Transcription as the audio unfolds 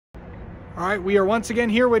All right, we are once again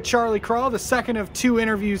here with Charlie Krall, the second of three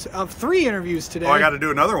interviews today. Oh, I got to do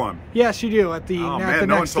another one. Yes, you do. At the oh at man, the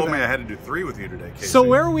no next one told event. me I had to do 3 with you today, Casey. So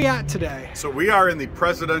where are we at today? So we are in the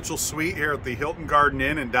presidential suite here at the Hilton Garden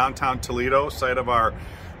Inn in downtown Toledo, site of our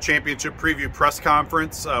championship preview press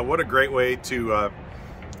conference. What a great way to,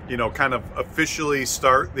 you know, kind of officially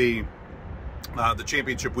start the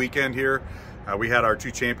championship weekend here. We had our 2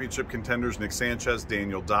 championship contenders, Nick Sanchez,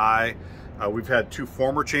 Daniel Dye. We've had 2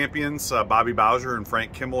 former champions, Bobby Bowser and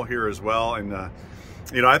Frank Kimmel here as well. And,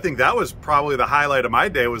 you know, I think that was probably the highlight of my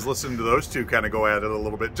day, was listening to those 2 kind of go at it a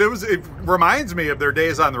little bit. It reminds me of their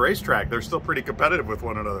days on the racetrack. They're still pretty competitive with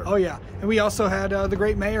one another. Oh, yeah. And we also had the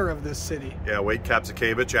great mayor of this city. Yeah, Wade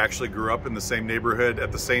Kapsakevich actually grew up in the same neighborhood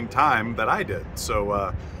at the same time that I did.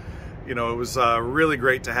 So, you know, it was really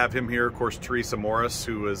great to have him here. Of course, Teresa Morris,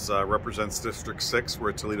 who represents District 6,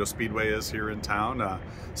 where Toledo Speedway is here in town.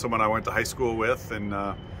 Someone I went to high school with, and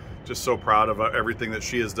just so proud of everything that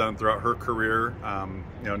she has done throughout her career.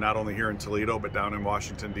 You know, not only here in Toledo, but down in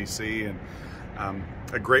Washington, D.C. And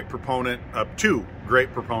a great proponent of 2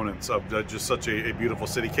 great proponents of just such a beautiful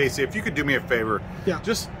city. Casey, if you could do me a favor, yeah,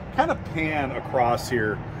 just kind of pan across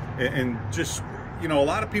here and just, you know, a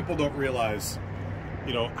lot of people don't realize,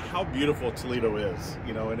 you know, how beautiful Toledo is,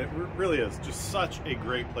 you know, and it really is just such a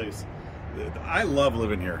great place. I love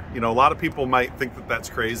living here. You know, a lot of people might think that that's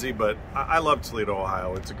crazy, but I love Toledo,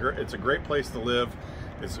 Ohio. It's a great place to live.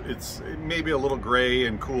 It's maybe a little gray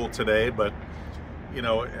and cool today, but you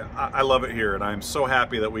know, I love it here, and I'm so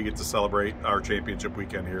happy that we get to celebrate our championship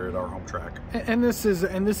weekend here at our home track. And this is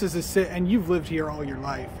a city, and you've lived here all your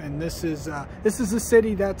life, and this is a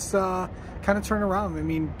city that's kind of turned around. I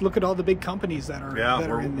mean, look at all the big companies that are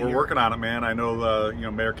we're working on it, man. I know you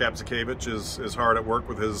know, Mayor Kapsakevich is hard at work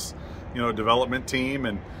with his, you know, development team,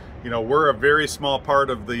 and you know, we're a very small part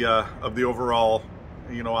of the overall,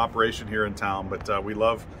 you know, operation here in town. But we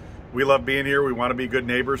love being here. We want to be good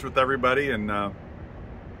neighbors with everybody, and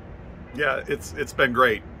yeah, it's been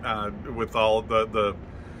great with all the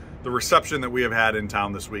reception that we have had in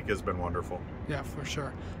town this week has been wonderful. Yeah, for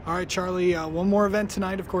sure. All right, Charlie, one more event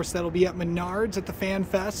tonight. Of course, that'll be at Menards at the Fan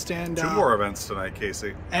Fest, and 2 more events tonight,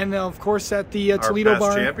 Casey. And of course at the our Toledo past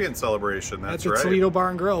Bar champion celebration. That's right. At the Toledo Bar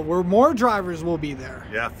and Grill, where more drivers will be there.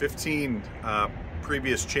 Yeah, 15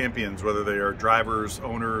 previous champions, whether they are drivers,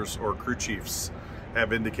 owners, or crew chiefs,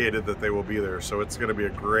 have indicated that they will be there. So it's going to be a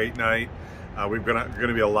great night. We're going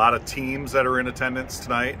to be a lot of teams that are in attendance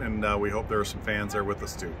tonight, and we hope there are some fans there with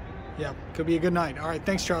us too. Yeah, could be a good night. All right,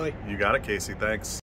 thanks, Charlie. You got it, Casey. Thanks.